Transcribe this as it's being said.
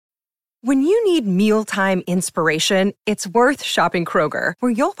When you need mealtime inspiration, it's worth shopping Kroger,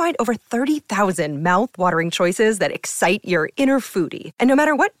 where you'll find over 30,000 mouth-watering choices that excite your inner foodie. And no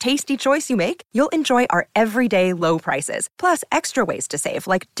matter what tasty choice you make, you'll enjoy our everyday low prices, plus extra ways to save,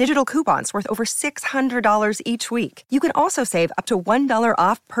 like digital coupons worth over $600 each week. You can also save up to $1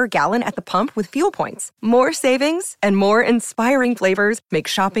 off per gallon at the pump with fuel points. More savings and more inspiring flavors make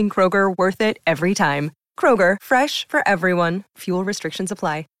shopping Kroger worth it every time. Kroger, fresh for everyone. Fuel restrictions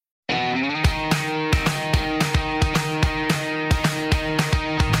apply.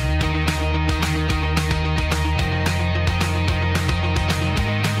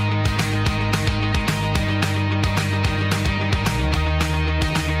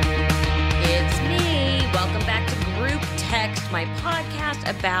 My podcast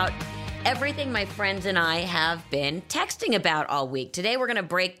about everything my friends and I have been texting about all week. Today we're going to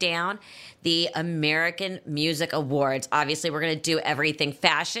break down the American Music Awards. Obviously, we're going to do everything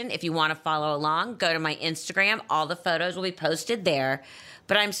fashion. If you want to follow along, go to my Instagram. All the photos will be posted there.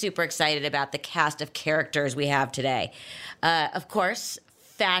 But I'm super excited about the cast of characters we have today. Of course,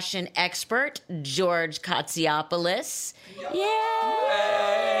 fashion expert George Katsiopoulos.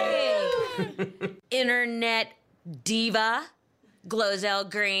 Yay! Internet diva Glozell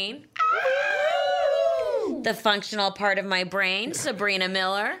Green. The functional part of my brain, Sabrina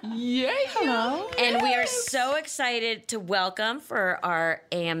Miller. Yay, hello. And we are so excited to welcome for our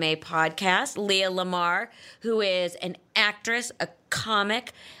AMA podcast, Leah Lamar, who is an actress, a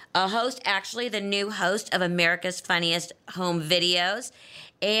comic, a host, actually the new host of America's Funniest Home Videos.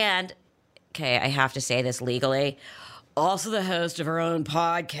 And, okay, I have to say this legally, also the host of her own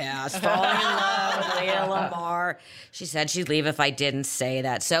podcast, Falling in Love with Leah Lamar. She said she'd leave if I didn't say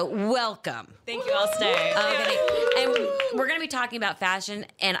that. So welcome. Thank you. I'll stay. Okay. And we're going to be talking about fashion,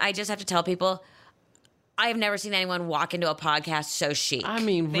 and I just have to tell people, I have never seen anyone walk into a podcast so chic. I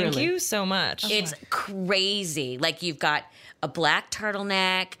mean, really. Thank you so much. It's crazy. Like, you've got a black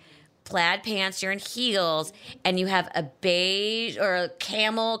turtleneck, plaid pants, you're in heels, and you have a beige or a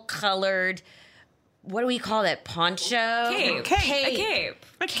camel-colored, what do we call that? Poncho? Cape.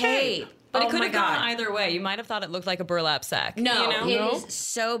 A cape. But it could have gone either way. You might have thought it looked like a burlap sack. No, you know? it is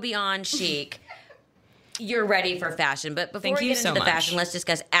so beyond chic. You're ready for fashion. But before we get into the fashion, let's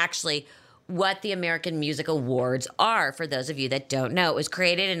discuss actually what the American Music Awards are, for those of you that don't know. It was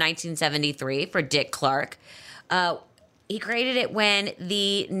created in 1973 for Dick Clark. He created it when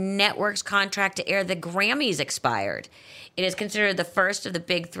the network's contract to air the Grammys expired. It is considered the first of the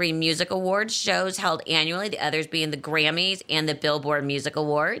big three music awards shows held annually, the others being the Grammys and the Billboard Music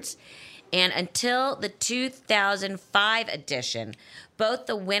Awards. And until the 2005 edition, both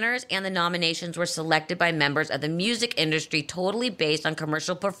the winners and the nominations were selected by members of the music industry totally based on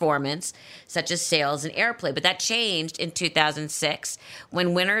commercial performance, such as sales and airplay. But that changed in 2006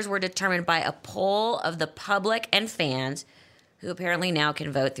 when winners were determined by a poll of the public and fans, who apparently now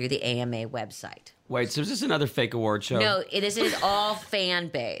can vote through the AMA website. Wait, so is this another fake award show? No, this is all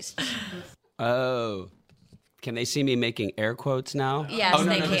fan-based. Oh. Can they see me making air quotes now? Yes, no,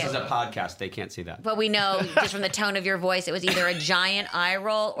 they no, can. This is a podcast. They can't see that. But we know just from the tone of your voice, it was either a giant eye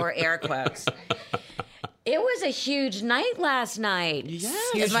roll or air quotes. It was a huge night last night.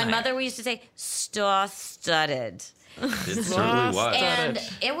 Yes. As my mother used to say, star-studded. It certainly was. And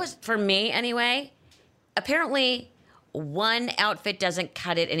it was, for me anyway, apparently one outfit doesn't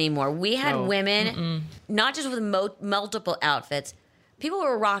cut it anymore. We had women, not just with multiple outfits, people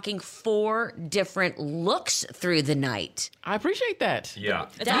were rocking 4 different looks through the night. I appreciate that. Yeah.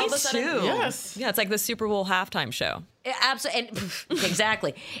 It's all of a That's sudden, Yes. Yeah, it's like the Super Bowl halftime show. Absolutely.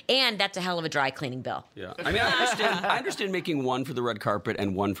 Exactly. And that's a hell of a dry cleaning bill. Yeah. I mean, I understand making one for the red carpet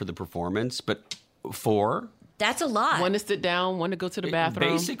and one for the performance, but 4? That's a lot. One to sit down, one to go to the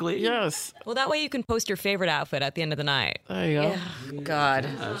bathroom. Basically. Yes. Well, that way you can post your favorite outfit at the end of the night. There you go. Oh, God.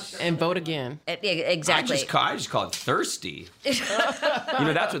 And vote again. Exactly. I just call it thirsty.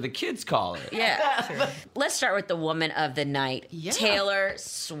 That's what the kids call it. Yeah. Let's start with the woman of the night, Yeah. Taylor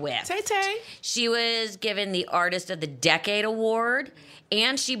Swift. Tay-Tay. She was given the Artist of the Decade award,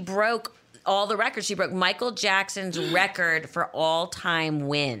 and she broke all the records. She broke Michael Jackson's record for all-time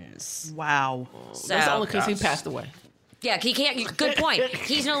wins. Wow. So, That's only because he passed away. yeah, he can't. Good point.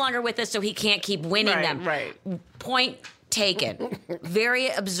 He's no longer with us, so he can't keep winning them. Right. Point taken. Very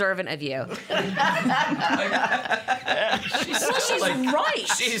observant of you. She's right.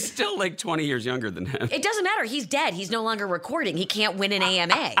 She's still like 20 years younger than him. It doesn't matter. He's dead. He's no longer recording. He can't win an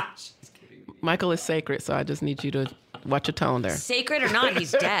AMA. Michael is sacred, so I just need you to watch your tone there. Sacred or not,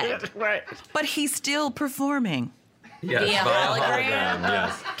 he's dead. Right. But he's still performing. Yes, via hologram.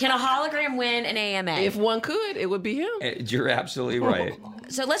 Yes. Can a hologram win an AMA? If one could, it would be him. You're absolutely right.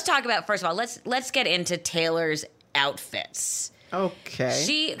 So let's talk about, first of all, let's get into Taylor's outfits.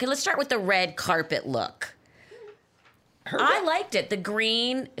 Okay. Let's start with the red carpet look. I liked it. The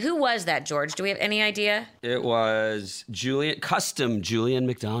green. Who was that, George? Do we have any idea? It was Julian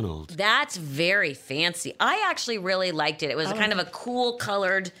McDonald. That's very fancy. I actually really liked it. It was kind of a cool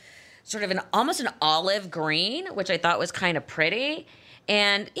colored, sort of almost an olive green, which I thought was kind of pretty.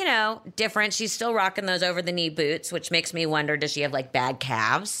 And, different. She's still rocking those over-the-knee boots, which makes me wonder, does she have, bad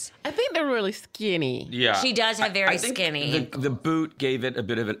calves? I think they're really skinny. Yeah. She does have very I think skinny. The boot gave it a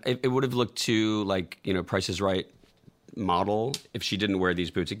bit of it would have looked too, Price is Right model if she didn't wear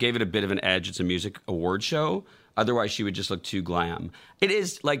these boots. It gave it a bit of an edge. It's a music award show. Otherwise, she would just look too glam. It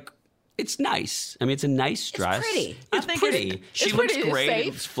is, it's nice. I mean, it's a nice dress. It's pretty. It's pretty. She looks great.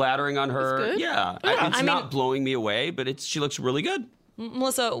 It's flattering on her. It's good. Yeah. It's not blowing me away, but she looks really good.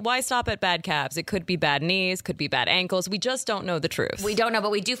 Melissa, why stop at bad calves? It could be bad knees, could be bad ankles. We just don't know the truth. We don't know, but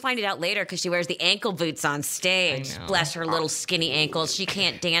we do find it out later because she wears the ankle boots on stage. Bless her little skinny ankles. She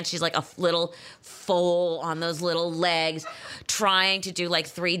can't dance. She's like a little foal on those little legs, trying to do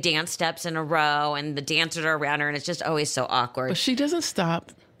 3 dance steps in a row, and the dancers are around her, and it's just always so awkward. But she doesn't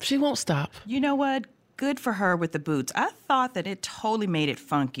stop. She won't stop. You know what? Good for her with the boots. I thought that it totally made it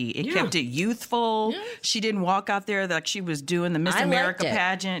funky. It kept it youthful. Yes. She didn't walk out there like she was doing the Miss America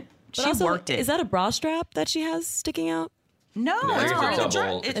pageant. But she worked it. Is that a bra strap that she has sticking out? No,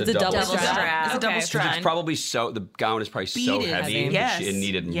 it's a double strap. It's a double strap. It's probably the gown is probably so heavy that it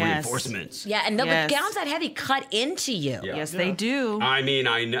needed reinforcements. Yeah, and but gowns that heavy cut into you. Yeah. Yes, they do. I mean,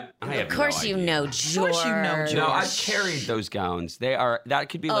 I know. Of course you know, George. No, I've carried those gowns. That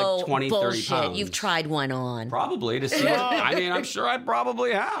could be 20, bullshit. 30 pounds. You've tried one on. Probably to see. I mean, I'm sure I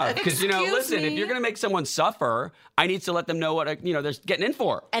probably have. Because, listen, if you're going to make someone suffer, I need to let them know what, they're getting in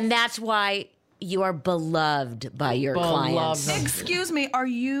for. And that's why you are beloved by your clients. Excuse me, are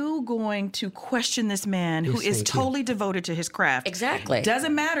you going to question this man who is totally devoted to his craft? Exactly.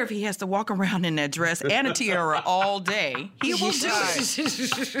 Doesn't matter if he has to walk around in that dress and a tiara all day. He will do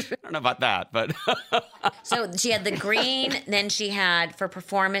it. I don't know about that, but... So she had the green, then she had, for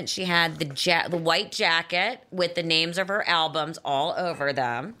performance, she had the white jacket with the names of her albums all over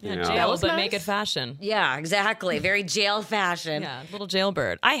them. Yeah, jail, but make it fashion. Yeah, exactly. Very jail fashion. Yeah, little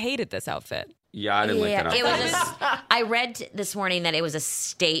jailbird. I hated this outfit. Yeah, I didn't like that outfit. I read this morning that it was a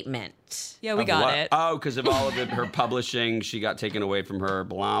statement. Yeah, we got it. Oh, because of all of her publishing, she got taken away from her,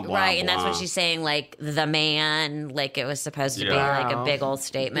 blah, blah, Right, and blah. that's what she's saying, the man, it was supposed to be a big old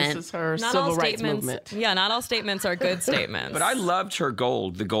statement. This is her Not civil all rights statements. movement. Yeah, not all statements are good statements. But I loved her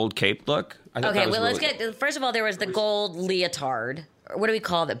the gold cape look. Okay, well, let's get, first of all, there was the gold leotard. What do we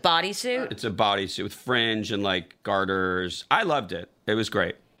call it? Bodysuit? It's a bodysuit with fringe and garters. I loved it. It was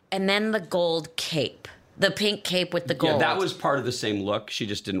great. And then the gold cape. The pink cape with the gold. Yeah, that was part of the same look. She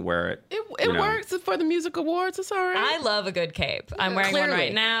just didn't wear it. It works for the music awards. It's all right. I love a good cape. I'm wearing one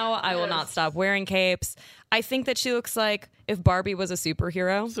right now. I will not stop wearing capes. I think that she looks like if Barbie was a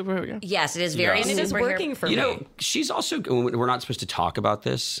superhero. Yes, it is very And it is working for me. She's also, we're not supposed to talk about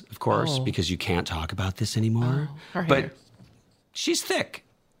this, of course, because you can't talk about this anymore. But she's thick.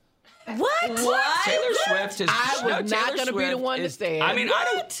 What? Taylor Swift is... I was not going to be the one to say it. I mean, I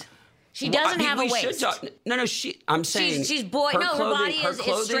don't... She doesn't have a waist. I'm saying she's her body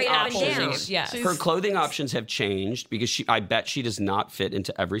is straight up and down. Yes. Her clothing options have changed because I bet she does not fit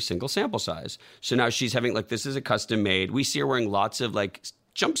into every single sample size. So now she's having this is a custom made. We see her wearing lots of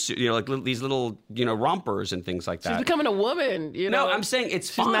jumpsuit, these little rompers and things like that. She's becoming a woman. No, I'm saying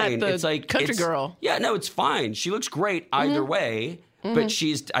it's fine. Not the it's country girl. Yeah, no, it's fine. She looks great either way. But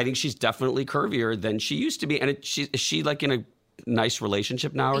I think she's definitely curvier than she used to be. And is she in a nice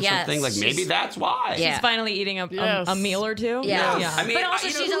relationship now or something? Maybe that's why. She's finally eating a meal or two. Yeah. I mean,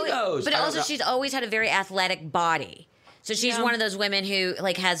 but also she's always had a very athletic body. So she's one of those women who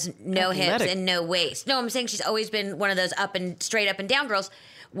has no hips and no waist. No, I'm saying she's always been one of those straight up and down girls,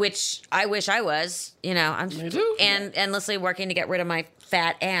 which I wish I was. I'm endlessly working to get rid of my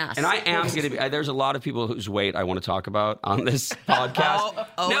fat ass. And I am going to be. There's a lot of people whose weight I want to talk about on this podcast.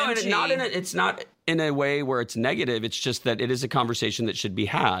 It's not in a way where it's negative. It's just that it is a conversation that should be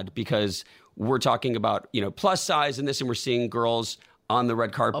had because we're talking about plus size and this, and we're seeing girls on the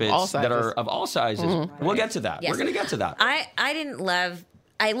red carpets that are of all sizes. Mm-hmm. We'll get to that. Yes. We're going to get to that.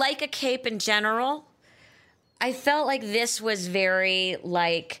 I like a cape in general. I felt like this was very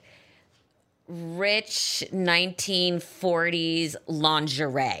rich 1940s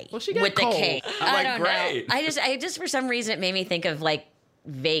lingerie well, she got with cold. the cape. I don't know. I just for some reason it made me think of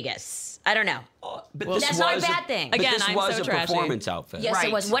Vegas. I don't know. But that's not a bad thing. Again, this was a performance outfit. Yes,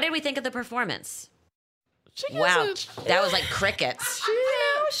 it was. What did we think of the performance? Wow, that was like crickets.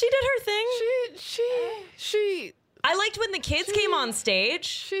 She did her thing. She. I liked when the kids came on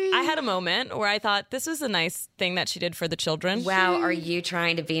stage. I had a moment where I thought this was a nice thing that she did for the children. Wow, are you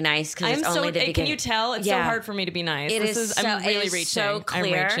trying to be nice? Because it's only the beginning. Can you tell? It's so hard for me to be nice. I'm really reaching. So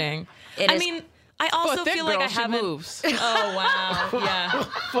clear. I'm reaching. I mean, I also feel like I haven't. Moves. Oh wow,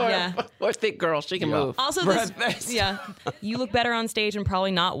 yeah. For a thick girl, she can move. Also, you look better on stage and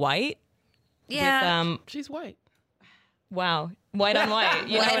probably not white. Yeah, with, she's white. Wow, white on white.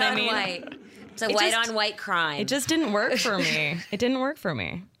 You know what I mean? White. It's a white on white crime. It just didn't work for me. It didn't work for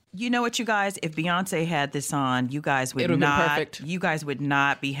me. You know what, you guys? If Beyonce had this on, you guys would not. Been perfect. You guys would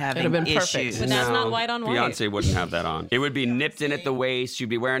not be having been issues. Perfect. But that's not white on white. Beyonce wouldn't have that on. It would be nipped in at the waist. She'd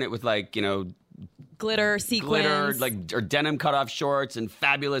be wearing it with glitter sequins, or denim cutoff shorts and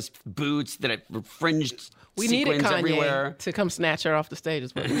fabulous boots that are fringed. We needed Kanye everywhere to come snatch her off the stage.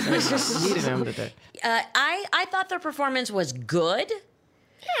 Is what we needed him today. I thought their performance was good.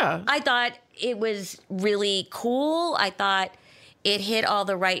 Yeah. I thought it was really cool. I thought it hit all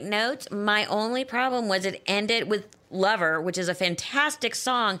the right notes. My only problem was it ended with Lover, which is a fantastic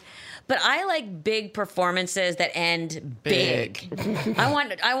song. But I like big performances that end big. I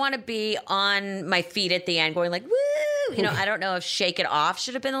want to be on my feet at the end going like, woo! You know, I don't know if Shake It Off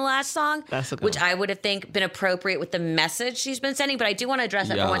should have been the last song, which I would have think been appropriate with the message she's been sending. But I do want to address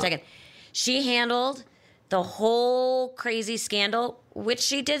that for 1 second. She handled the whole crazy scandal, which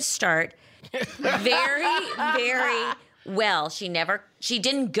she did start, very, very well. She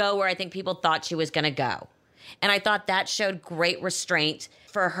didn't go where I think people thought she was going to go. And I thought that showed great restraint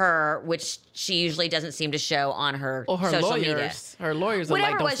for her, which she usually doesn't seem to show on her social media. Her lawyers are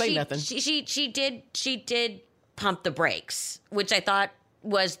like, don't say nothing. She did pump the brakes, which I thought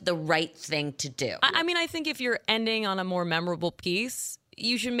was the right thing to do. I mean, I think if you're ending on a more memorable piece,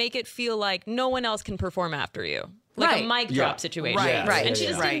 you should make it feel like no one else can perform after you. Like a mic drop situation. Right. And she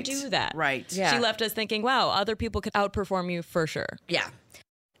just didn't do that. Right. Yeah. She left us thinking, wow, other people could outperform you for sure. Yeah.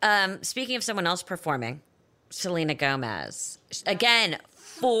 Speaking of someone else performing, Selena Gomez. Again,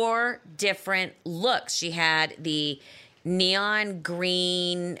 4 different looks. She had the neon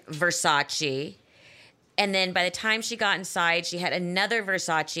green Versace. And then by the time she got inside, she had another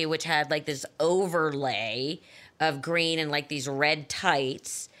Versace, which had like this overlay of green and like these red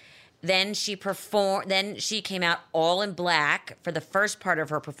tights. Then she came out all in black for the first part of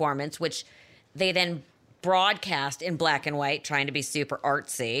her performance, which they then broadcast in black and white, trying to be super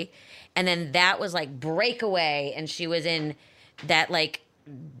artsy. And then that was like Breakaway, and she was in that like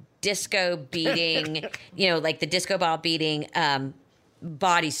disco beating, like the disco ball beating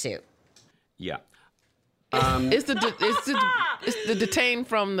bodysuit. Yeah. It's the detain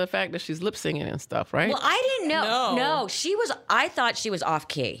from the fact that she's lip singing and stuff, right? Well, I didn't know. No, I thought she was off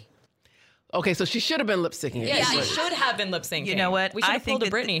key. Okay, so she should have been lip syncing. Yeah, she should have been lip syncing. You know what? We should have pulled a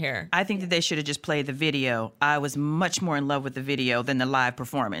Britney here. I think that they should have just played the video. I was much more in love with the video than the live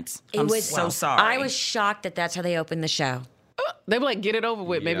performance. I'm so sorry. I was shocked that that's how they opened the show. They were like, get it over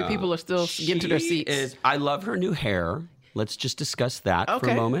with. Maybe people are still getting to their seats. I love her new hair. Let's just discuss that for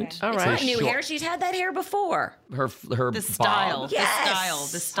a moment. All right. It's not new hair. She's had that hair before. Her the style. Bob.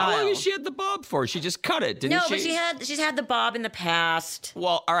 Yes. The style. How long has she had the bob for? She just cut it, didn't she? No, but she's had the bob in the past.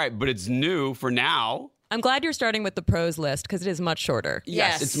 Well, all right, but it's new for now. I'm glad you're starting with the pros list because it is much shorter.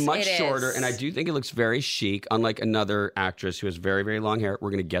 Yes, it's much shorter, and I do think it looks very chic, unlike another actress who has very, very long hair.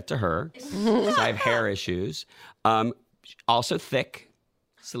 We're going to get to her. So I have hair issues. Also thick.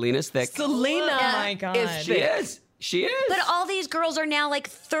 Selena's thick. Selena. Oh, my God. She is. But all these girls are now like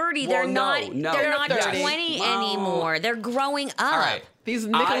 30. They're not 20 anymore. They're growing up. All right. These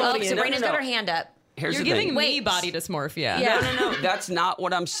Nickelodeon. Sabrina's got her hand up. You're giving me body dysmorphia. Yeah. No. That's not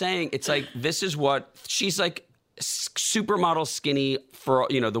what I'm saying. It's like, this is what, she's like supermodel skinny for,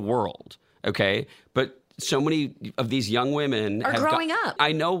 the world. Okay. But so many of these young women are growing up.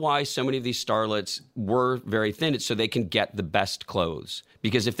 I know why so many of these starlets were very thin. It's so they can get the best clothes.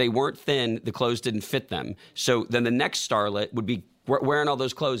 Because if they weren't thin, the clothes didn't fit them. So then the next starlet would be wearing all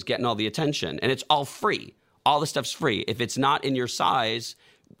those clothes, getting all the attention. And it's all free. All the stuff's free. If it's not in your size,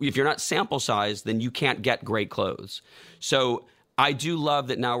 if you're not sample size, then you can't get great clothes. So I do love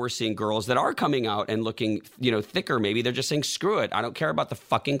that now we're seeing girls that are coming out and looking, thicker. Maybe they're just saying, screw it. I don't care about the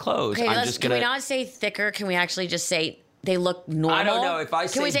fucking clothes. Okay, can we not say thicker? Can we actually just say they look normal? I don't know. If I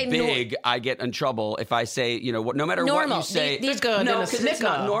say big, I get in trouble. If I say, no matter normal. What you say. These good. No, because it's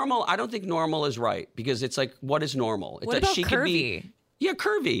not normal. I don't think normal is right. Because it's like, what is normal? It's what like about she curvy? could be,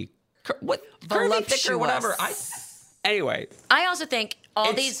 curvy. Curvy, thicker, whatever. Anyway. I also think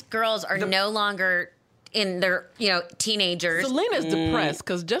all these girls are no longer in their, teenagers. Selena's depressed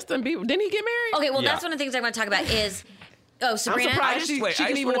because Justin Bieber, didn't he get married? Okay, well, that's one of the things I want to talk about is... Oh, Sabrina? I'm surprised she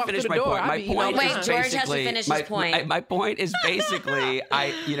can even walk through the door. My point Wait, is George has to finish his point. My point is basically,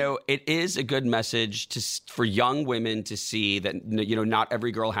 it is a good message for young women to see that, not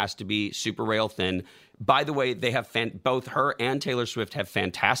every girl has to be super rail thin. By the way, they have both her and Taylor Swift have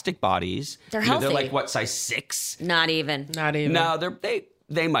fantastic bodies. They're healthy. They're like, what, size 6? Not even. No,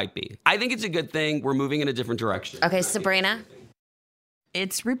 they might be. I think it's a good thing. We're moving in a different direction. Okay, Sabrina?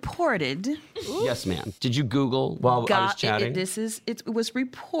 It's reported. Yes, ma'am. Did you Google while I was chatting? It was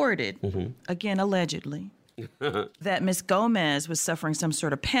reported, again, allegedly, that Miss Gomez was suffering some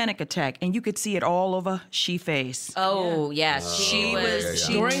sort of panic attack, and you could see it all over she face. Oh, yes. She was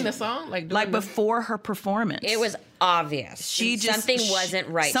during the song? Like before her performance. It was obvious. Something wasn't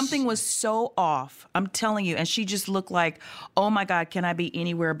right. Something was so off. I'm telling you. And she just looked like, oh my God, can I be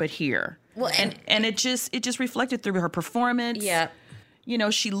anywhere but here? Well, and it just reflected through her performance. Yeah.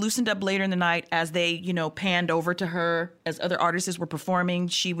 She loosened up later in the night as they, panned over to her as other artists were performing.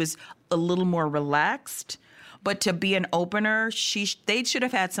 She was a little more relaxed. But to be an opener, they should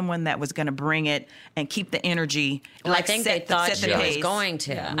have had someone that was going to bring it and keep the energy. I think they thought she was going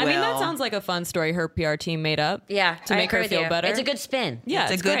to. Yeah. I mean, that sounds like a fun story her PR team made up. Yeah, to make her feel better. It's a good spin. Yeah,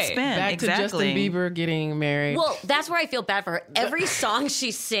 it's a good spin. Back to Justin Bieber getting married. Well, that's where I feel bad for her. Every song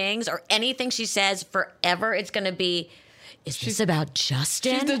she sings or anything she says, forever it's going to be... Is this about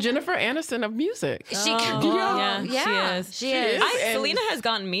Justin? She's the Jennifer Aniston of music. She is. Selena has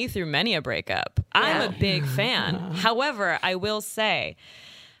gotten me through many a breakup. I'm a big fan. However, I will say,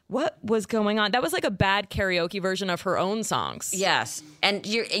 what was going on? That was like a bad karaoke version of her own songs. Yes. And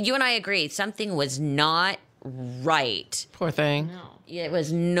you and I agree. Something was not right. Poor thing. No. It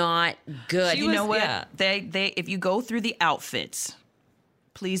was not good. You know what? Yeah. They if you go through the outfits...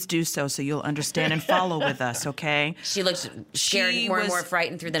 Please do so you'll understand and follow with us, okay? She looks scared, more and more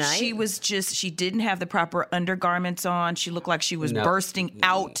frightened through the night. She didn't have the proper undergarments on. She looked like she was bursting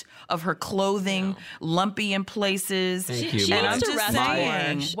out of her clothing, lumpy in places. Thank you. She and needs I'm to just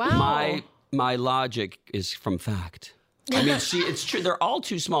saying, wow. My logic is from fact. I mean, it's true. They're all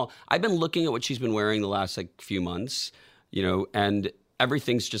too small. I've been looking at what she's been wearing the last few months, and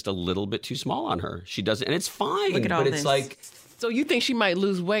everything's just a little bit too small on her. She doesn't, and it's fine. Look at all but this. It's like... So you think she might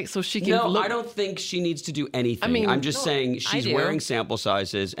lose weight so she can No, I don't think she needs to do anything. I mean, I'm just saying she's wearing sample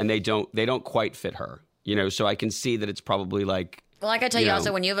sizes and they don't quite fit her. So I can see that it's probably like... Well, I gotta tell you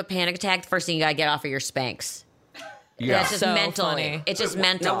also, when you have a panic attack, the first thing you gotta get off of your Spanx. Yeah. That's just mental. Funny. It's just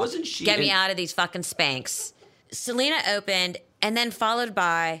mental. Now, wasn't she... Get me out of these fucking Spanx. Selena opened and then followed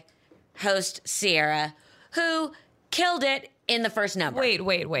by host Ciara, who killed it in the first number. Wait.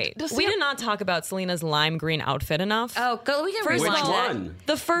 We did not talk about Selena's lime green outfit enough. Oh, we can rewind Which one?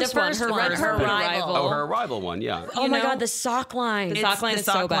 The first one, her Arrival. Oh, her Arrival one, yeah. Oh my God, the sock line. The sock line is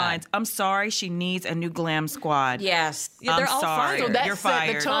so bad. I'm sorry, she needs a new glam squad. Yes. Yeah, they're all sorry. fired. So that You're set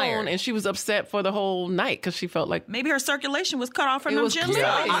fired. the tone, and she was upset for the whole night because she felt like... Maybe her circulation was cut off from them gyms.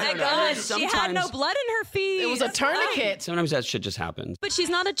 Yeah, Oh my God, she had no blood in her feet. It was a tourniquet. Sometimes that shit just happens. But she's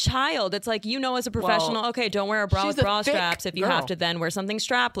not a child. It's like, as a professional, okay, don't wear a bra with bra straps if you have to then wear something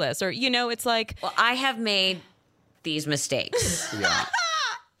strapless. Or, it's like... Well, I have made these mistakes. Yeah.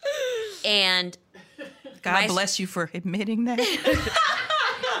 And... God bless you for admitting that.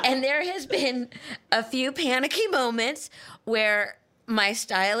 And there has been a few panicky moments where my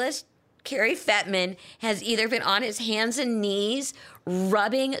stylist, Carrie Fettman, has either been on his hands and knees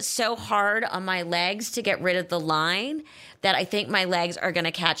rubbing so hard on my legs to get rid of the line that I think my legs are going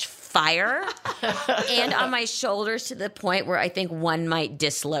to catch fire and on my shoulders to the point where I think one might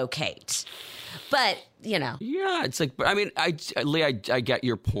dislocate. But, Yeah, it's like, but I mean, Lee, I get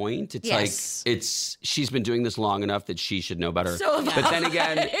your point. It's like, she's been doing this long enough that she should know better. So but then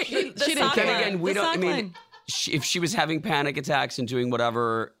again, if she was having panic attacks and doing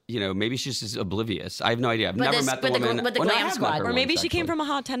whatever, maybe she's just oblivious. I have no idea. I've never met the woman. But the glam squad. Or maybe she came from a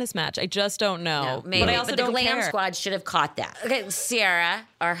hot tennis match. I just don't know. No, maybe. But the glam squad should have caught that. Okay, Ciara,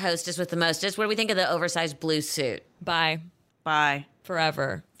 our hostess with the mostest. What do we think of the oversized blue suit? Bye.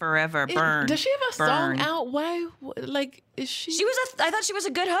 Forever. Burn. Does she have a song out? Why? Like, is she? I thought she was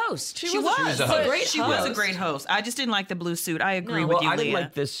a good host. She was a great host. I just didn't like the blue suit. I agree with you, Leah. I didn't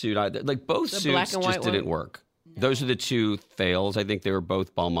like this suit either. Like, both suits just didn't work. Those are the two fails. I think they were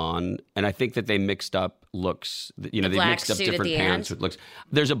both Balmain, and I think that they mixed up looks. They mixed up different pants with looks.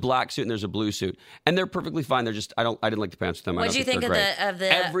 There's a black suit and there's a blue suit, and they're perfectly fine. They're just I didn't like the pants with them. What do you think of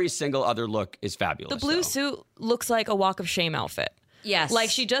the? Every single other look is fabulous. The blue suit looks like a walk of shame outfit. Yes. Like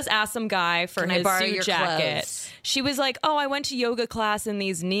she just asked some guy for his suit jacket She was like, oh, I went to yoga class in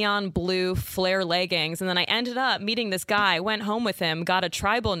these neon blue flare leggings, and then I ended up meeting this guy, went home with him, got a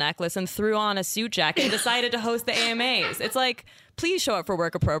tribal necklace, and threw on a suit jacket and decided to host the AMAs. It's like, please show up for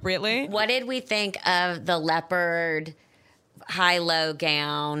work appropriately. What did we think of the leopard high-low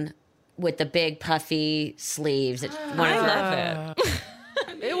gown with the big puffy sleeves? I love it.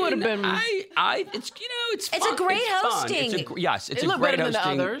 It would have been. It's a great hosting. It's a great hosting. Better than the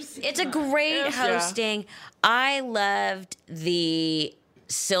others. It's a great hosting. I loved the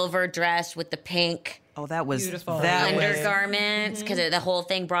silver dress with the pink Oh, that was beautiful. Undergarments, because the whole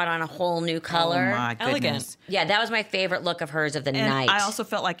thing brought on a whole new color. Oh my goodness. Elegant. Yeah, that was my favorite look of hers of the And night. I also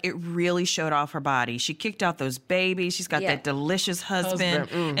felt like it really showed off her body. She kicked out those babies. She's got that delicious husband.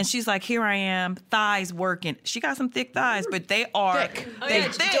 And she's like, here I am, thighs working. She got some thick thighs, but they are thick.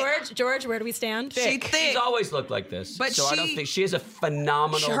 thick. George, where do we stand? She thick. She's always looked like this, But so I don't think she has a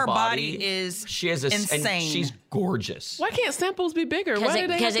phenomenal her body. body is she has insane. And she's gorgeous. Why can't samples be bigger? Why do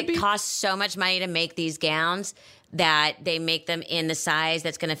they have to it be? costs so much money to make these gowns that they make them in the size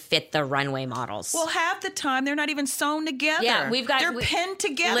that's going to fit the runway models. Well, half the time they're not even sewn together. Yeah, they're pinned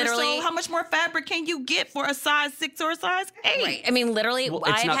together. literally- So how much more fabric can you get for a size 6 or a size 8? Right. I mean, literally, Well,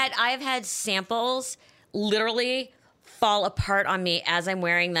 it's I've had samples literally fall apart on me as I'm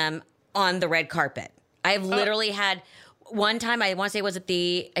wearing them on the red carpet. I've literally had one time, I want to say it was at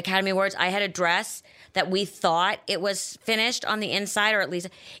the Academy Awards, I had a dress that we thought it was finished on the inside, or at least,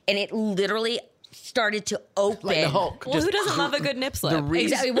 and it literally started to open. Like the Hulk. Well, who doesn't love a good nip slip?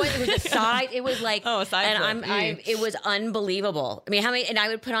 Exactly. It was a side. It was like, Oh, a side and flip. it was unbelievable. I mean, and I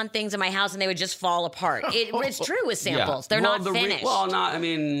would put on things in my house and they would just fall apart. It's true with samples. They're not finished. I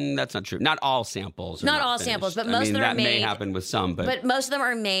mean, that's not true. Not all samples. Not not all finished. samples, but most of them that are made. may happen with some, but most of them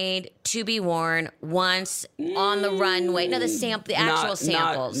are made to be worn once on the runway. No, the actual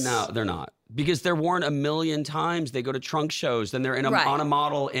samples. No, they're not. Because they're worn a million times. They go to trunk shows, then they're on a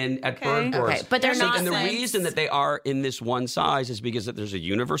model at Bergdorf's. Okay, but they're not. And the since- reason that they are in this one size is because that there's a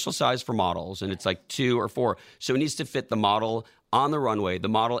universal size for models, and it's like 2 or 4. So it needs to fit the model on the runway, the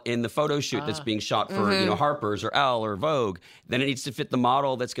model in the photo shoot that's being shot for Harper's or Elle or Vogue. Then it needs to fit the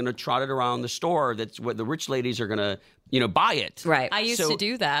model that's going to trot it around the store. That's what the rich ladies are going to buy it. Right. I used to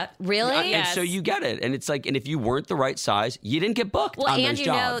do that. Really? And Yes. so you get it, and it's like, and if you weren't the right size, you didn't get booked. Well, on and those you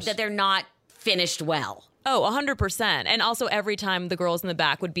jobs. know that they're not finished well. Oh, 100%. And also every time the girls in the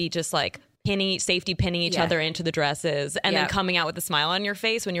back would be just like safety pinning each other into the dresses and then coming out with a smile on your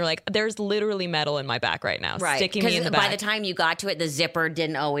face when you're like, there's literally metal in my back right now, sticking me in the back. By the time you got to it, the zipper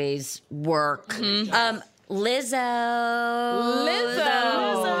didn't always work.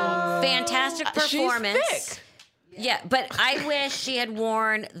 Lizzo. Fantastic performance. She's thick. Yeah, but I wish she had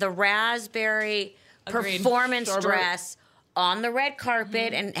worn the raspberry performance dress on the red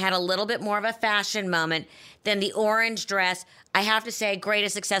carpet and had a little bit more of a fashion moment than the orange dress. I have to say,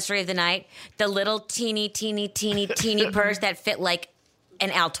 greatest accessory of the night, the little teeny purse that fit like an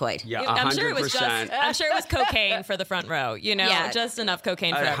Altoid. Yeah, 100%. I'm sure it was cocaine for the front row, just enough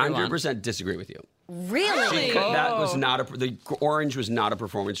cocaine for everyone. 100% disagree with you. Really? That was not the orange was not a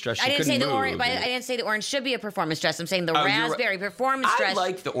performance dress. She I didn't say couldn't the move. orange, but I didn't say the orange should be a performance dress. I'm saying the you're raspberry performance dress. I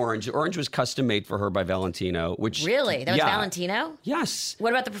like the orange. The orange was custom made for her by Valentino, which Really? That was Valentino? Yes.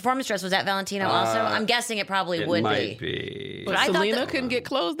 What about the performance dress? Was that Valentino also? I'm guessing it probably would might be. be. But I thought Selena that- couldn't get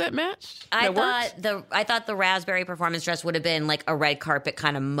clothes that matched. I that thought the raspberry performance dress would have been like a red carpet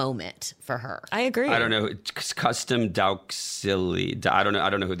kind of moment for her. I agree. I don't know. It's custom Dauxili. I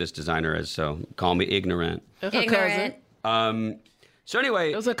don't know who this designer is, so call me ignorant. That's her Ignorant. cousin. So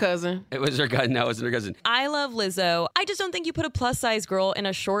anyway, It was her cousin. it was her cousin. No, it wasn't her cousin. I love Lizzo. I just don't think you put a plus size girl in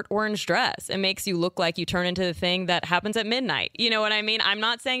a short orange dress. It makes you look like you turn into the thing that happens at midnight. You know what I mean? I'm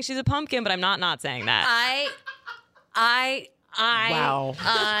not saying she's a pumpkin, but I'm not saying that. Wow.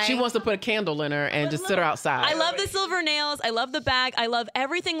 She wants to put a candle in her and just sit her outside. I love the silver nails. I love the bag. I love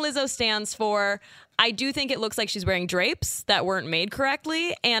everything Lizzo stands for. I do think it looks like she's wearing drapes that weren't made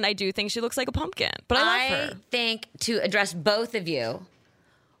correctly, and I do think she looks like a pumpkin. But I love her. I think to address both of you,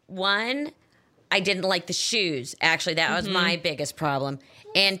 one, I didn't like the shoes. Actually, that was my biggest problem.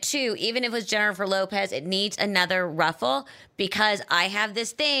 And two, even if it was Jennifer Lopez, it needs another ruffle because I have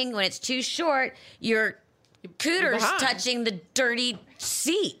this thing when it's too short, your cooter's behind. touching the dirty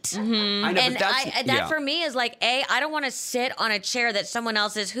seat. I know, And but that's, that for me is like, I don't want to sit on a chair that someone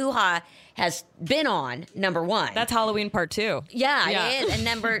else's hoo-ha has been on, number one. That's Halloween part 2. Yeah, it is.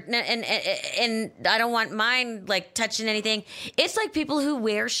 And I don't want mine like touching anything. It's like people who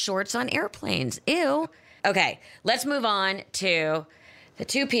wear shorts on airplanes. Ew. Okay, let's move on to the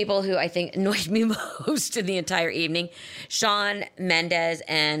two people who I think annoyed me most in the entire evening, Shawn Mendes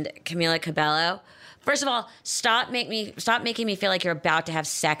and Camila Cabello. First of all, stop making me feel like you're about to have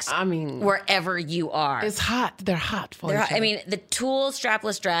sex. I mean, wherever you are, it's hot. They're hot for each other. I mean, the tulle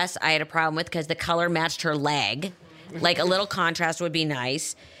strapless dress I had a problem with because the color matched her leg. Like a little contrast would be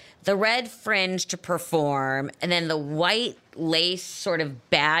nice. The red fringe to perform, and then the white lace sort of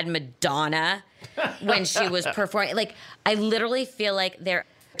bad Madonna when she was performing. Like, I literally feel like they're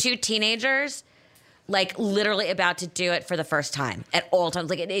two teenagers, like literally about to do it for the first time at all times.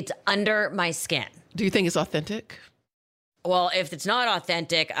 Like, it's under my skin. Do you think it's authentic? Well, if it's not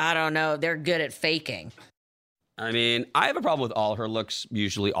authentic, I don't know. They're good at faking. I mean, I have a problem with all her looks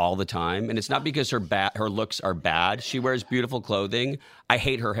usually all the time. And it's not because her looks are bad. She wears beautiful clothing. I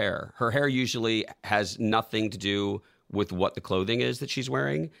hate her hair. Her hair usually has nothing to do with what the clothing is that she's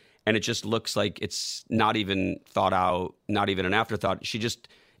wearing. And it just looks like it's not even thought out, not even an afterthought.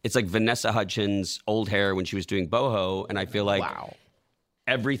 It's like Vanessa Hudgens' old hair when she was doing boho. And I feel like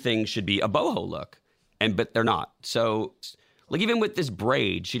everything should be a boho look. But they're not. So... like, even with this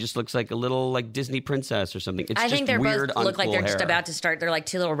braid, she just looks like a little, like, Disney princess or something. It's I just think they're weird, both look like they're uncool just hair. about to start. They're like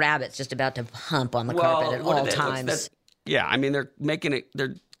two little rabbits just about to hump on the carpet at all times. Yeah, I mean,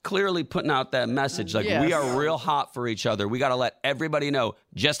 they're clearly putting out that message. Like, we are real hot for each other. We got to let everybody know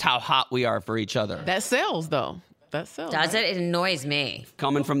just how hot we are for each other. That sells, though. That sells. Does it? It annoys me.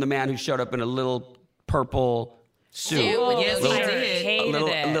 Coming from the man who showed up in a little purple suit. Yes, he did.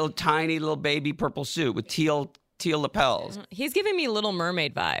 A little tiny little baby purple suit with teal lapels. He's giving me Little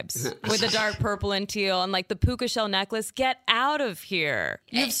Mermaid vibes with the dark purple and teal and like the puka shell necklace. Get out of here.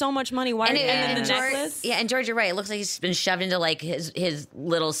 You have so much money. Why are you in the necklace? Yeah, and George, you're right. It looks like he's been shoved into like his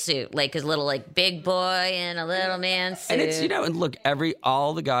little suit, like his little like big boy in a little man suit. And it's, and look,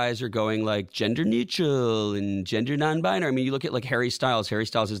 all the guys are going like gender neutral and gender non-binary. I mean, you look at like Harry Styles. Harry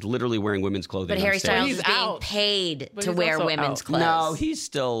Styles is literally wearing women's clothing. But Harry Styles He's is being out. paid But to he's wear also women's out. clothes. No,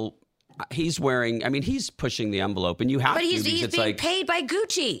 he's wearing, I mean, he's pushing the envelope, and you have but to. he's because it's being like, paid by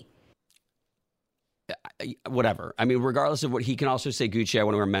Gucci. whatever. I mean, regardless of what, he can also say, Gucci, I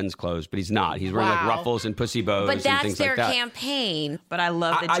want to wear men's clothes, but he's not. He's wearing like ruffles and pussy bows But and that's things their like that. campaign. But I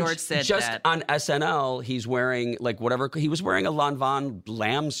love that George said just that. on SNL, he's wearing like whatever. He was wearing a Lanvin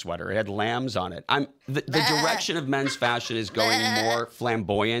lamb sweater. It had lambs on it. The direction of men's fashion is going more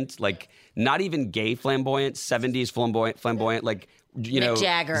flamboyant, like not even gay flamboyant, 70s flamboyant, like, Mick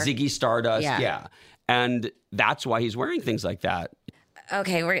Jagger. Ziggy Stardust. Yeah. Yeah. And that's why he's wearing things like that.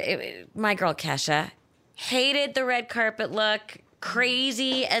 Okay, my girl Kesha hated the red carpet look.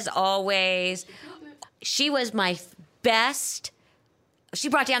 Crazy as always. She was my best. She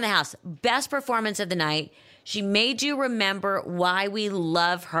brought down the house. Best performance of the night. She made you remember why we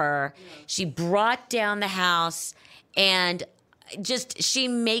love her. She brought down the house, and she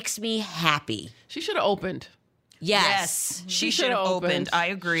makes me happy. She should have opened. Yes. She should have opened. I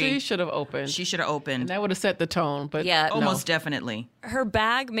agree. She should have opened. She should have opened. And that would have set the tone. But Yeah. no. Almost definitely. Her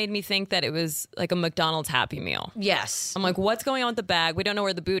bag made me think that it was like a McDonald's Happy Meal. Yes. I'm like, what's going on with the bag? We don't know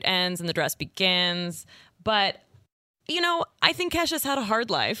where the boot ends and the dress begins. But, I think Kesha's had a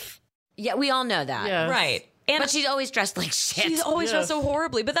hard life. Yeah, we all know that. Yes. Right. And But she's always dressed like shit. she's always dressed Yes. so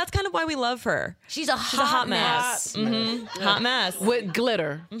horribly. But that's kind of why we love her. She's a She's a hot mess. Hot mess. With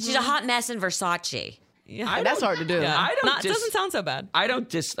glitter. She's a hot mess in Versace. Yeah. That's hard to do. Yeah. I don't doesn't sound so bad. I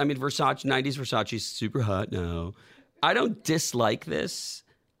don't I mean, Versace, 90s Versace's super hot now. I don't dislike this.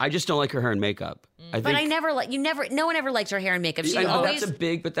 I just don't like her hair and makeup. But I never no one ever likes her hair and makeup. She I know always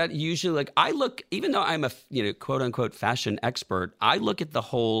that's but that usually, like, I look, even though I'm a, quote unquote fashion expert, I look at the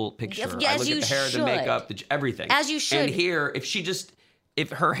whole picture. Yeah, I as look at you the hair, should. the makeup, everything. As you should. And here, if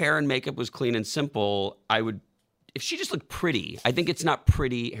her hair and makeup was clean and simple, if she just looked pretty, I think it's not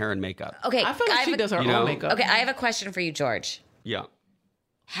pretty hair and makeup. Okay. I feel like she does her own makeup. Okay, I have a question for you, George. Yeah.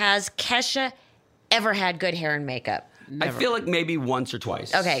 Has Kesha ever had good hair and makeup? I feel like maybe once or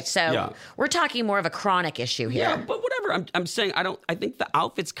twice. Okay, so Yeah. we're talking more of a chronic issue here. Yeah, but whatever. I'm saying I think the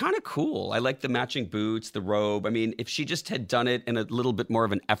outfit's kind of cool. I like the matching boots, the robe. I mean, if she just had done it in a little bit more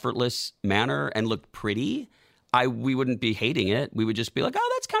of an effortless manner and looked pretty, we wouldn't be hating it. We would just be like,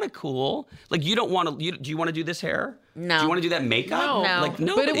 oh, that's kind of cool. Like, you don't want to, do you want to do this hair? No. Do you want to do that makeup? No. Like,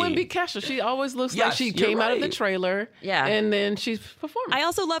 nobody. But it wouldn't be Kesha. She always looks like Yes, she you're came out of the right. trailer. Yeah. And then she's performing. I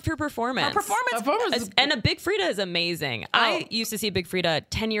also loved her performance. Performance. And a Big Frida is amazing. I used to see Big Frida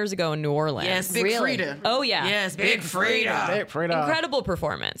 10 years ago in New Orleans. Yes, Big Really? Frida. Oh, yeah. Yes, Big Frida. Incredible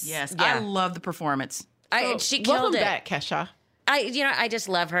performance. Yes, Yeah. I love the performance. She killed Welcome it. back, Kesha. I just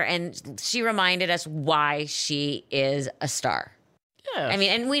love her, and she reminded us why she is a star. Yeah. I mean,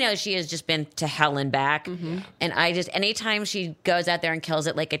 and we know she has just been to hell and back. And anytime she goes out there and kills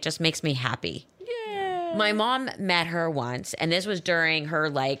it, like, it just makes me happy. Yeah. My mom met her once, and this was during her,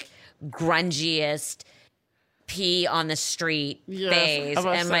 like, grungiest pee on the street phase.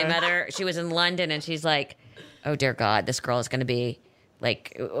 And my mother, she was in London, and she's like, oh dear God, this girl is going to be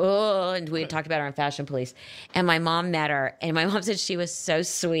like, oh, and we had talked about her on Fashion Police. And my mom met her, and my mom said she was so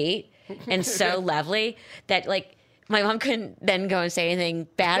sweet and so lovely that like, my mom couldn't then go and say anything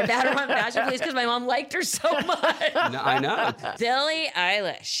bad about her on Fashion Police because my mom liked her so much. No, I know. Billie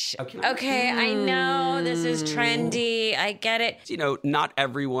Eilish. Okay, I know this is trendy. I get it. You know, not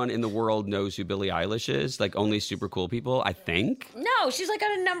everyone in the world knows who Billie Eilish is. Like, only super cool people, I think. No, she's like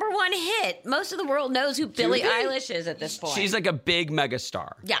on a #1 hit. Most of the world knows who Billie Eilish is at this point. She's like a big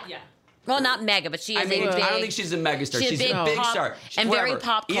megastar. Yeah. Well, not mega, but she is a big... I don't think she's a megastar. She's a big star. And very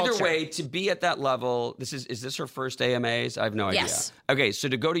pop culture. Either way, to be at that level, is this her first AMAs? I have no idea. Yes. Okay, so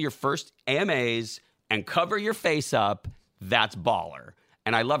to go to your first AMAs and cover your face up, that's baller.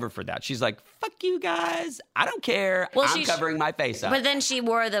 And I love her for that. She's like, fuck you guys. I don't care. I'm covering my face up. But then she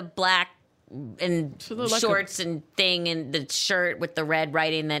wore the black and shorts and thing and the shirt with the red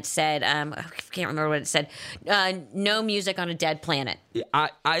writing that said, I can't remember what it said, no music on a dead planet.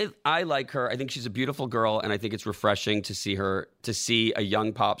 I like her. I think she's a beautiful girl, and I think it's refreshing to see a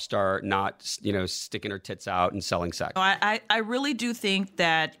young pop star not, sticking her tits out and selling sex. I really do think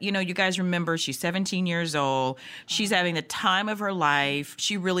that, you guys remember she's 17 years old. She's having the time of her life.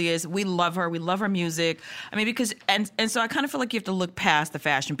 She really is. We love her. We love her music. I mean, because, and so I kind of feel like you have to look past the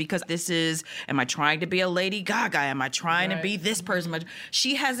fashion because this is, am I trying to be a Lady Gaga? Am I trying to be this person?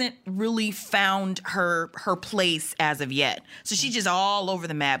 She hasn't really found her place as of yet. So she's just all over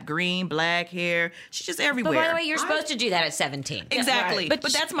the map. Green, black hair. She's just everywhere. But by the way, you're supposed to do that at 17. Exactly. Right.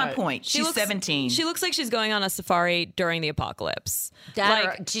 But that's my point. She's 17. She looks like she's going on a safari during the apocalypse.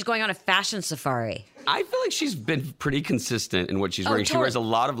 She's going on a fashion safari. I feel like she's been pretty consistent in what she's wearing. Totally. She wears a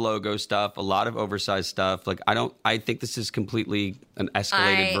lot of logo stuff, a lot of oversized stuff. I think this is completely an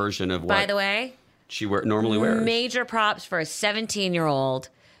escalated version of what, by the way, she normally wears. Major props for a 17-year-old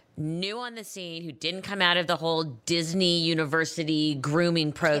new on the scene who didn't come out of the whole Disney University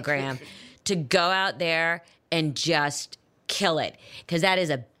grooming program to go out there and just kill it, because that is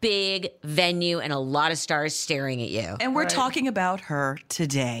a big venue and a lot of stars staring at you. And we're talking about her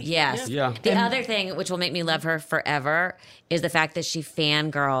today. Yes. Yeah. The other thing, which will make me love her forever, is the fact that she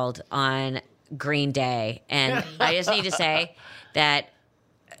fangirled on Green Day. And I just need to say that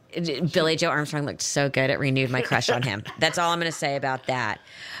Billie Joe Armstrong looked so good, it renewed my crush on him. That's all I'm going to say about that.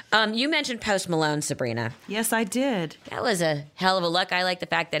 You mentioned Post Malone, Sabrina. Yes, I did. That was a hell of a look. I like the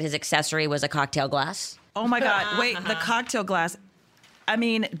fact that his accessory was a cocktail glass. Oh, my God. Wait, the cocktail glass. I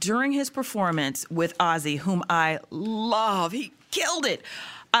mean, during his performance with Ozzy, whom I love, he killed it.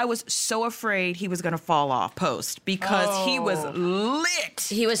 I was so afraid he was going to fall off Post because he was lit.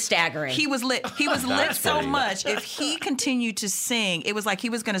 He was staggering. He was lit. He was lit so much. If he continued to sing, it was like he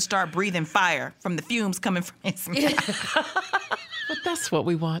was going to start breathing fire from the fumes coming from his mouth. But that's what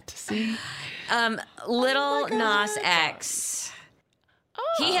we want to see. Lil Nas X.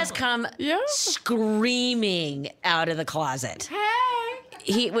 He has come screaming out of the closet.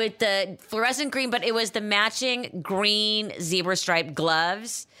 He with the fluorescent green, but it was the matching green zebra striped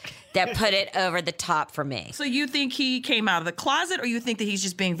gloves that put it over the top for me. So you think he came out of the closet, or you think that he's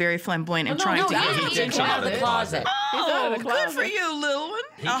just being very flamboyant and trying to get he came out of the closet. Oh, good for you, little one.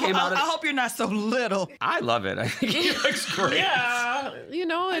 I hope you're not so little. I love it. I think he looks great. Yeah,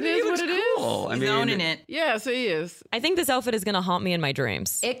 it is what it cool. is. He's owning it. Yes, he is. I think this outfit is going to haunt me in my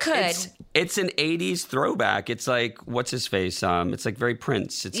dreams. It could. It's an 80s throwback. It's like, what's his face? It's like very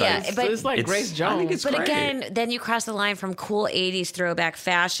Prince. It's like Grace Jones. I think it's great. Again, then you cross the line from cool 80s throwback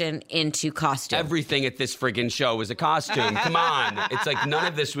fashion into costume. Everything at this friggin' show was a costume. Come on. It's like none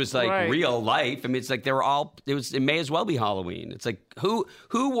of this was like real life. I mean, it's like it may as well be Halloween. It's like who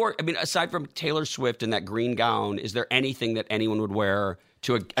wore, I mean, aside from Taylor Swift in that green gown, is there anything that anyone would wear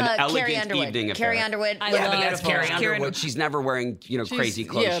to an elegant evening affair? Carrie Underwood. But that's Carrie Underwood. She's never wearing, crazy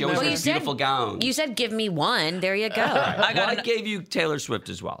clothes. She always wears beautiful gowns. You said give me one. There you go. I gave you Taylor Swift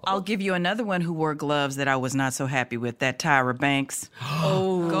as well. I'll give you another one who wore gloves that I was not so happy with, that Tyra Banks.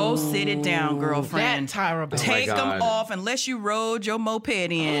 Go sit it down, girlfriend. That Tyra Banks. Take them off unless you rode your moped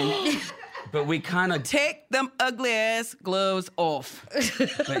in. But we kind of take them ugly ass gloves off.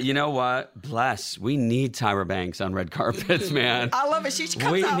 But you know what? Bless. We need Tyra Banks on red carpets, man. I love it. She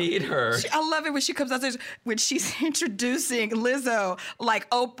comes out. We need her. I love it when she comes out there, when she's introducing Lizzo like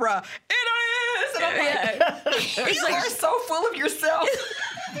Oprah. It is. And I'm like, you are so full of yourself.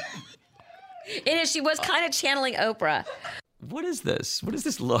 It is. She was kind of channeling Oprah. What is this? What is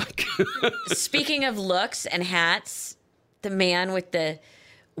this look? Speaking of looks and hats, the man with the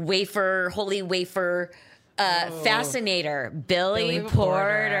holy wafer Fascinator, Billy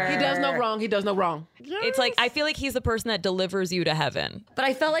Porter. He does no wrong. He does no wrong. Yes. It's like I feel like he's the person that delivers you to heaven. But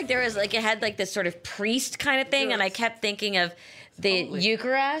I felt like there was like it had like this sort of priest kind of thing, and I kept thinking of the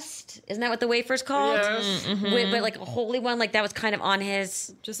Eucharist. Isn't that what the wafer's called? Yes. But like a holy one, like that was kind of on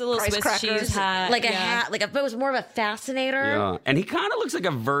his just a little Christ Swiss crackers. cheese hat, like a hat, but it was more of a fascinator. Yeah, and he kind of looks like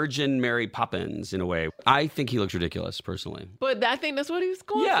a Virgin Mary Poppins in a way. I think he looks ridiculous, personally. But I think that's what he's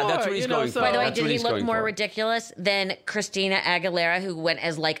going for. Yeah, that's what he's going for. By the way, That's did what he he's look going more for. ridiculous than Christina Aguilera, who went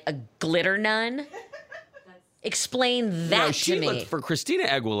as like a glitter nun? Explain that No, she to me. looked for Christina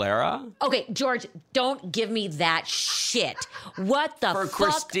Aguilera. Okay, George, don't give me that shit. What the For fuck?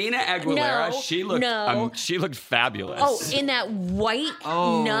 Christina Aguilera, No, she looked fabulous. Oh, in that white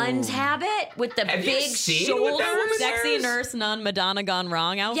nun's habit with the Have you big seen what that shoulders. woman sexy wears? nurse nun Madonna gone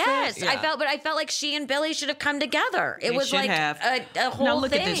wrong outfit. Yes, Yeah. I felt like she and Billy should have come together. It They was should like have. a whole Now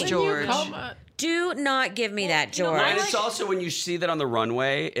look thing. at this, George. Do not give me that, George. And it's also when you see that on the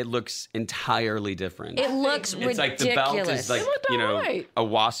runway, it looks entirely different. It looks It's ridiculous. like the belt is like, It looked alright. a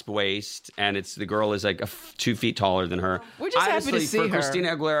wasp waist, and the girl is like 2 feet taller than her. We're just happy to Honestly, see for her.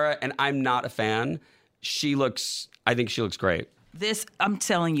 Christina Aguilera, and I'm not a fan, I think she looks great. This, I'm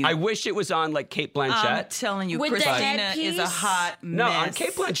telling you. I wish it was on like Kate Blanchett. I'm telling you, With the Christina is a headpiece? hot mess. No, on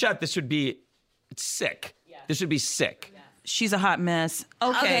Kate Blanchett, it's sick. This would be sick. She's a hot mess.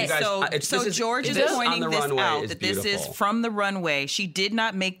 Okay, You guys, so this is- George is this on pointing the this runway out is that this is beautiful. from the runway. She did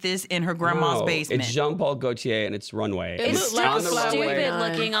not make this in her grandma's No, basement. It's Jean-Paul Gaultier, and it's runway. It It's looked still like on the runway. stupid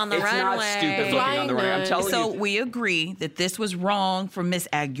looking on the It's runway. not stupid looking on the runway. I'm telling So you. we agree that this was wrong for Miss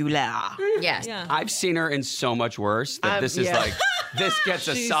Aguilera. Yes. Yeah. I've seen her in so much worse that this is yeah. like, this gets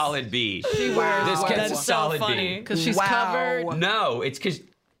a solid B. She wears This gets That's a so solid funny. B. because she's Wow. covered. No, it's because.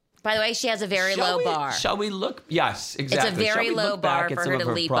 By the way, she has a very low bar. Shall we look? Yes, exactly. very Shall we low look bar back at for some her of to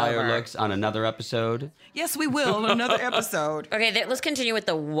her leap prior over. looks on another episode? Yes, we will in another episode. Okay, let's continue with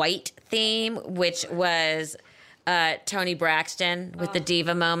the white theme, which was Toni Braxton with the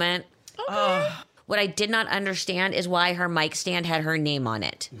diva moment. What I did not understand is why her mic stand had her name on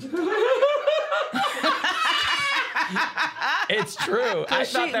it. It's true. I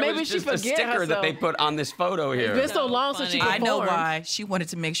thought that maybe was she just a forget sticker that they herself. put on this photo here. It's been so long since she funny. I performed. know why. She wanted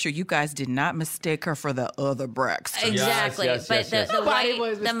to make sure you guys did not mistake her for the other Braxton. Exactly, yes, but yes, yes. the Nobody white,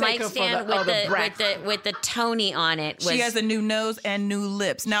 was the mic mistaken for stand the with other the Braxton. with the Tony on it was. She has a new nose and new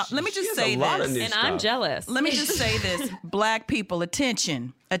lips. Now, let me just has say a lot of this. new And I'm stuff. jealous. Let me just say this. Black people,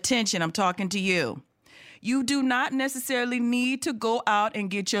 attention. Attention, I'm talking to you. You do not necessarily need to go out and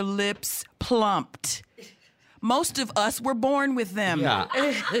get your lips plumped. Most of us were born with them. Yeah.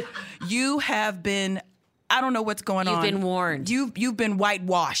 You have been, I don't know what's going on. You've been warned. You've been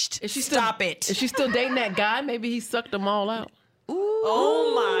whitewashed. Is she Stop still, it. Is she still dating that guy? Maybe he sucked them all out.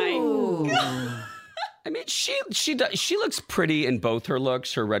 Oh my. I mean, she looks pretty in both her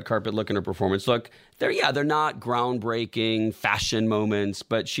looks, her red carpet look and her performance look. They're not groundbreaking fashion moments,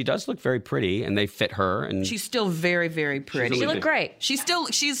 but she does look very pretty, and they fit her. And She's still very, very pretty. She looked great. She still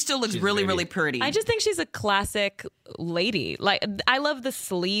looks really, really pretty. I just think she's a classic lady. Like, I love the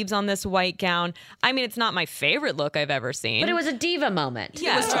sleeves on this white gown. I mean, it's not my favorite look I've ever seen. But it was a diva moment.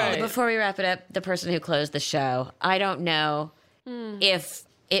 Yeah, right. Before we wrap it up, the person who closed the show, I don't know if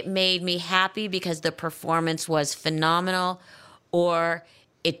it made me happy because the performance was phenomenal, or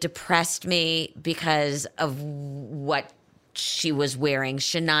it depressed me because of what she was wearing.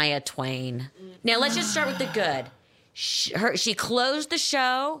 Shania Twain. Now, let's just start with the good. She closed the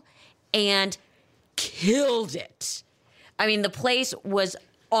show and killed it. I mean, the place was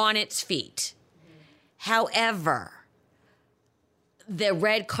on its feet. However, the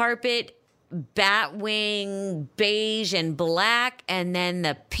red carpet, batwing, beige and black, and then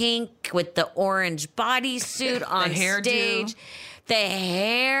the pink with the orange bodysuit on hairdo. stage. The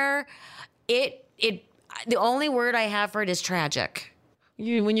hair, the only word I have for it is tragic.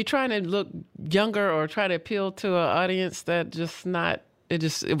 When you're trying to look younger or try to appeal to an audience that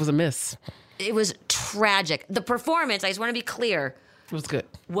it was a miss. It was tragic. The performance, I just want to be clear, It was good.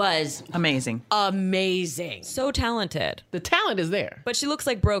 was amazing. amazing. so talented. The talent is there. But she looks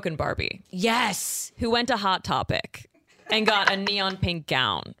like Broken Barbie, Yes. who went to Hot Topic and got a neon pink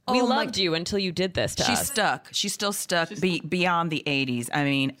gown. We Oh my- loved you until you did this to She's us. stuck. She's still stuck beyond the 80s. I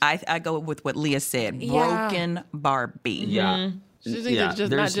mean, I go with what Leah said. Yeah. Broken Barbie. yeah. She's either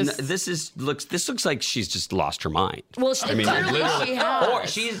just not just. This looks like she's just lost her mind. Well, I mean, like, clearly literally, she has. or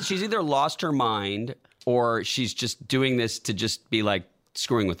she's either lost her mind or she's just doing this to just be like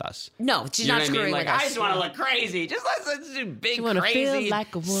screwing with us. No, she's You know not what I mean? screwing Like, with us. I just want to look crazy. Just let's do big, wanna feel crazy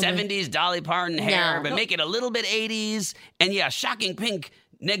like a woman. 70s Dolly Parton hair, No. but make it a little bit 80s. And yeah, shocking pink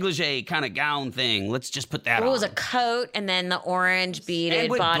negligee kind of gown thing. Let's just put that on. It was a coat and then the orange beaded and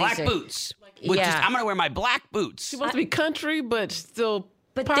with black bodysuit. boots. Yeah. I'm going to wear my black boots. She wants to be country, but still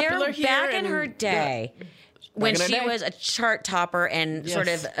But popular they're here. back in her day when in her she day. was a chart topper and sort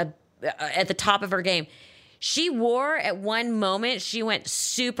of at the top of her game. She wore at one moment, she went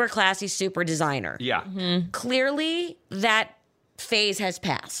super classy, super designer. Yeah. Mm-hmm. Clearly, that phase has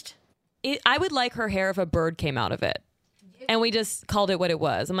passed. I would like her hair if a bird came out of it. And we just called it what it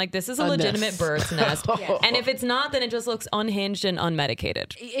was. I'm like, this is a legitimate nest. bird's nest. And if it's not, then it just looks unhinged and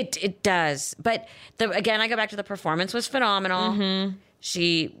unmedicated. It does. But again, I go back to the performance was phenomenal.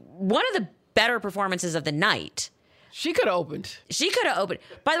 Mm-hmm. One of the better performances of the night. She could have opened.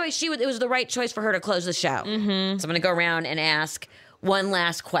 By the way, it was the right choice for her to close the show. Mm-hmm. So I'm going to go around and ask one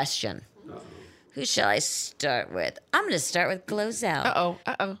last question. Who shall I start with? I'm going to start with Glozell.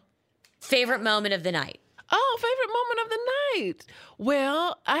 Uh-oh. Favorite moment of the night? Oh, favorite moment of the night.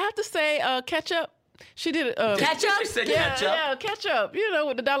 Well, I have to say, Ketchup. She did Ketchup? She said ketchup. Yeah, Ketchup.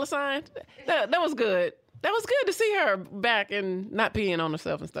 With the dollar sign. That was good. That was good to see her back and not peeing on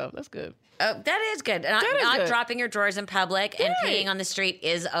herself and stuff. That's good. Oh, that is good. Not good. dropping your drawers in public and peeing on the street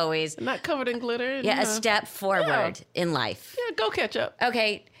is always Not covered in glitter. And, a step forward in life. Yeah, go Ketchup.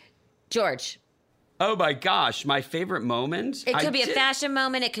 Okay, George. Oh my gosh, my favorite moment. It could be a fashion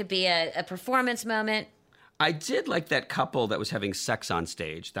moment. It could be a performance moment. I did like that couple that was having sex on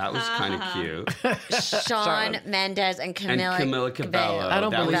stage. That was kind of cute. Shawn Mendes and Camila Cabello.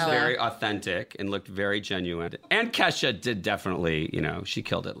 That was that. very authentic and looked very genuine. And Kesha did definitely, she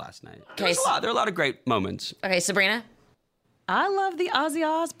killed it last night. Okay, There are a lot of great moments. Okay, Sabrina. I love the Ozzy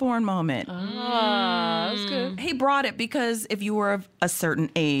Osbourne moment. That's good. He brought it because if you were of a certain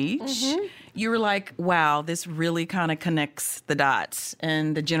age, you were like, wow, this really kind of connects the dots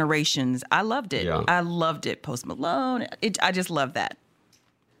and the generations. I loved it. Yeah. I loved it. Post Malone. I just love that.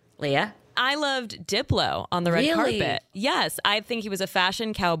 Leah. I loved Diplo on the red Really? carpet. Yes, I think he was a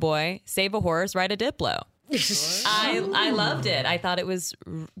fashion cowboy. Save a horse, ride a Diplo. I loved it. I thought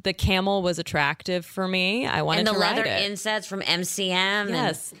the camel was attractive for me. I wanted And the to ride leather it. insets from MCM.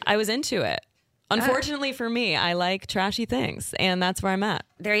 Yes, I was into it. Unfortunately for me, I like trashy things, and that's where I'm at.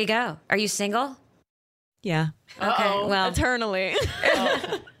 There you go. Are you single? Yeah. Okay. Well, Eternally.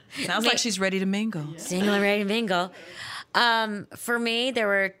 Sounds like she's ready to mingle. single and ready to mingle. For me, there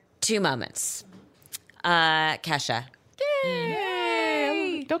were two moments. Kesha.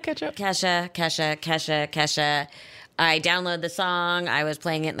 Yay. Go Ketchup. Kesha. I downloaded the song. I was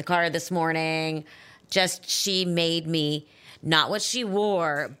playing it in the car this morning. She made me, not what she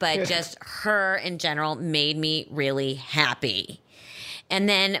wore, but just her in general made me really happy. And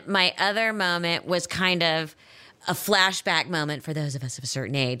then my other moment was kind of a flashback moment for those of us of a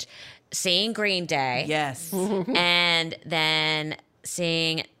certain age. Seeing Green Day. Yes. And then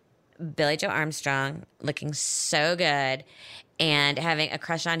seeing Billy Joe Armstrong looking so good and having a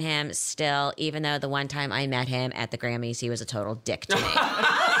crush on him still, even though the one time I met him at the Grammys, he was a total dick to me.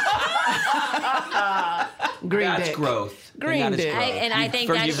 That's growth. Green Day. And I think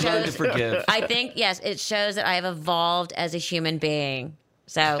that You've learned to shows. forgive. I think, yes, it shows that I have evolved as a human being.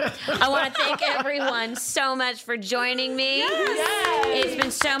 So I want to thank everyone so much for joining me. Yes. It's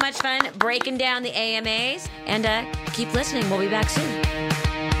been so much fun breaking down the AMAs. And keep listening. We'll be back soon.